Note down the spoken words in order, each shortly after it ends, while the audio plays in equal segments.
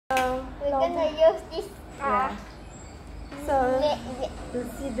gonna use this. Yeah. So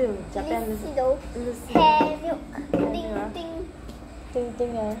Lucido, Japan Lucido. Lucido. Hair milk. Ding Yeah. ding. Ding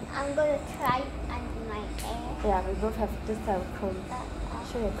ding. I'm gonna try it under my hair. Yeah, we both have this type of comb.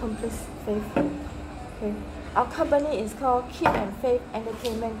 Show your comb, please, Faith. Okay. Our company is called Kim and Faith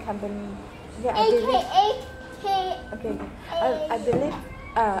Entertainment Company. Yeah, I believe. Okay. I believe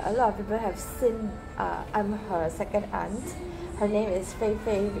a lot of people have seen. I'm her second aunt. Her name is Fei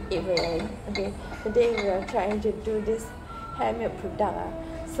Fei Ivey. Okay. Today we are trying to do this hair milk product.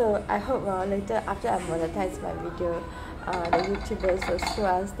 So I hope later after I monetize my video, the YouTubers will show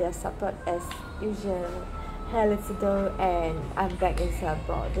us their support as usual. Hi Lucido, and I'm back in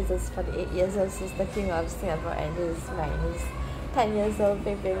Singapore. This is 48 years old sister king of Singapore, and this is my niece, 10 years old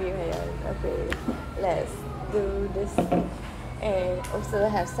baby. Okay, let's do this, and also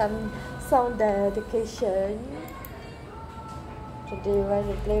have some song dedication. Today we want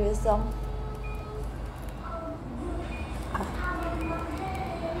to play this song.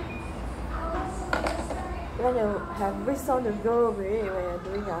 You want to have which song to go with when you're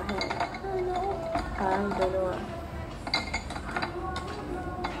doing your hair? I don't know.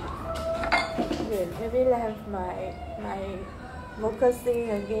 Okay, maybe I have my vocal singing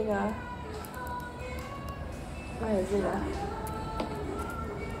again. What is it?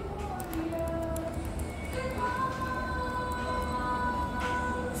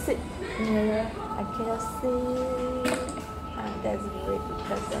 Sit nearer. I cannot see. That's great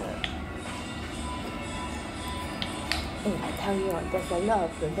because I tell you what, there's a lot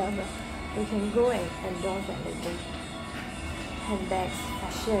of products we can go and endorse anything. Handbags,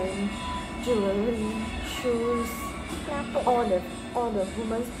 fashion, jewelry, shoes, all the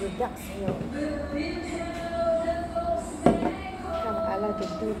women's products, you know. I like to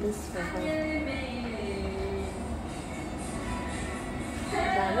do this for her.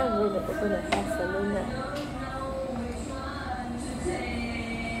 But I'm not going to open a hair salon.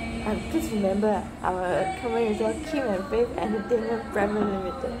 Please remember, our company is called Kim and Faith Entertainment Private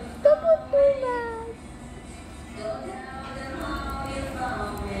Limited. Don't put too much.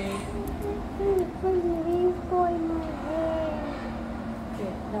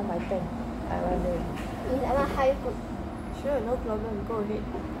 Okay, now my turn. I want to. Is that high food? Sure, no problem. Go ahead.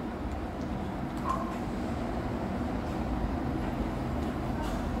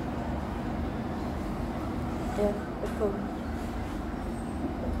 Yeah, let's go.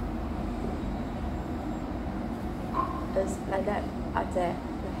 Just like that out there,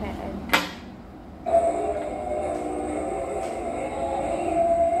 the hair end.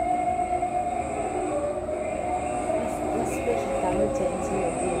 Let's switch double change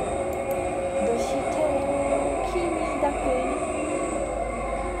again. Lucido, Kimi Dake.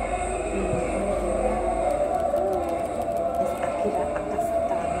 It's Akira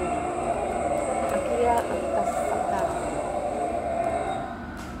Akasaka. Akira Akasaka.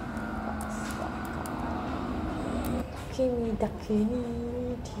 Kimi Dake ni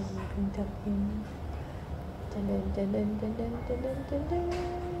Kimi Dake. Dun dun dun dun dun dun dun dun dun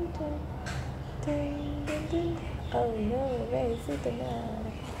dun dun dun. Oh no, where is it now?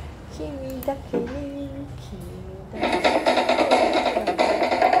 Kimi Dake ni Kimi Dake.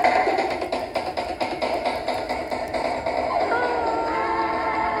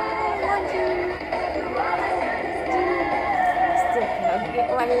 Still cannot get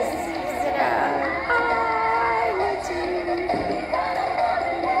what is it?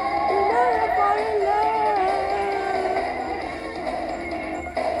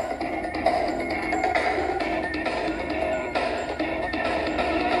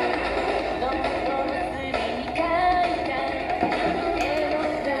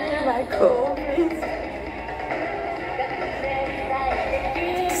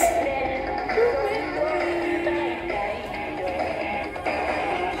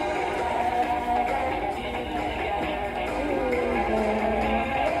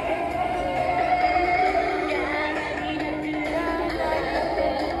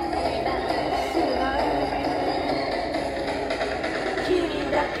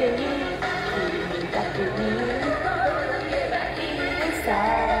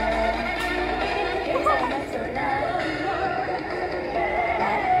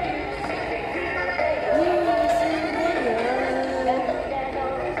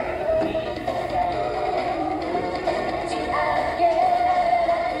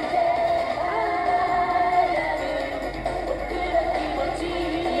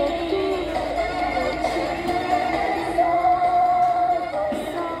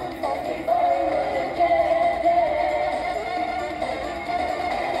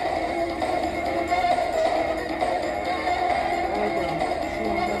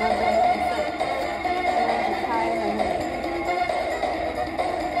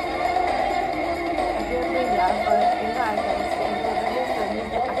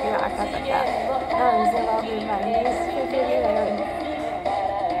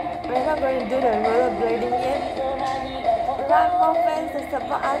 going to do the rollerblading yet. Right, more fans to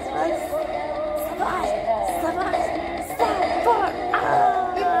support us first. Support us! Support us! Support us!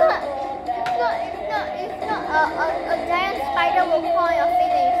 It's not a giant spider will crawl your face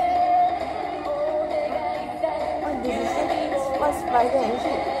and What did you say? What spider and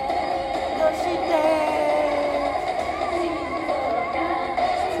shit? No, she dead!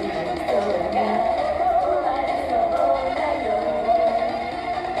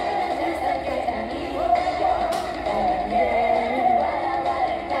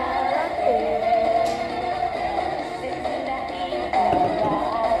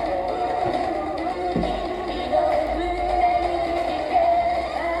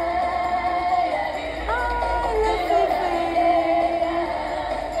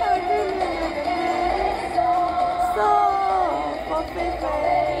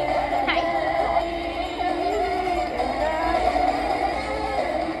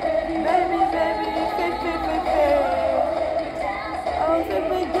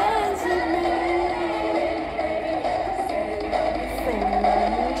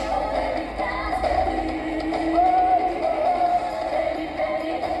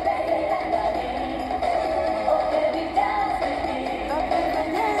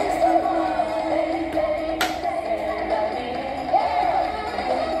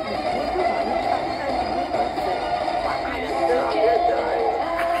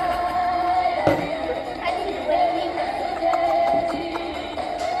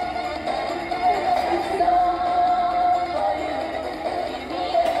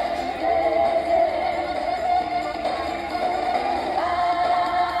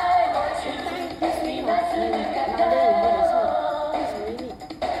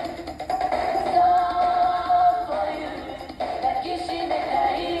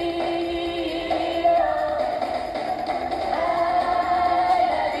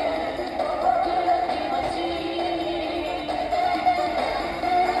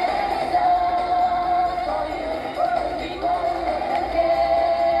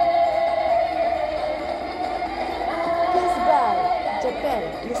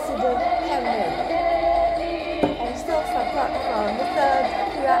 Lucido and still support from Mr.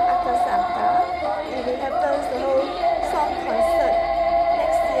 if it happens the whole song concert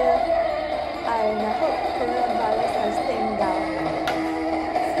next year. I hope coronavirus is staying down.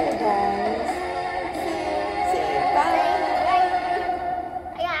 See you guys. See you. Bye.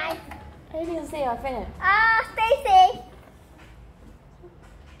 Bye. Anything to say your friend? Stay safe.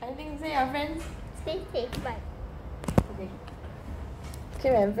 Anything to say your friends? Stay safe. Bye. Okay.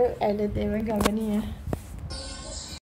 Kim and Brooke Entertainment Company.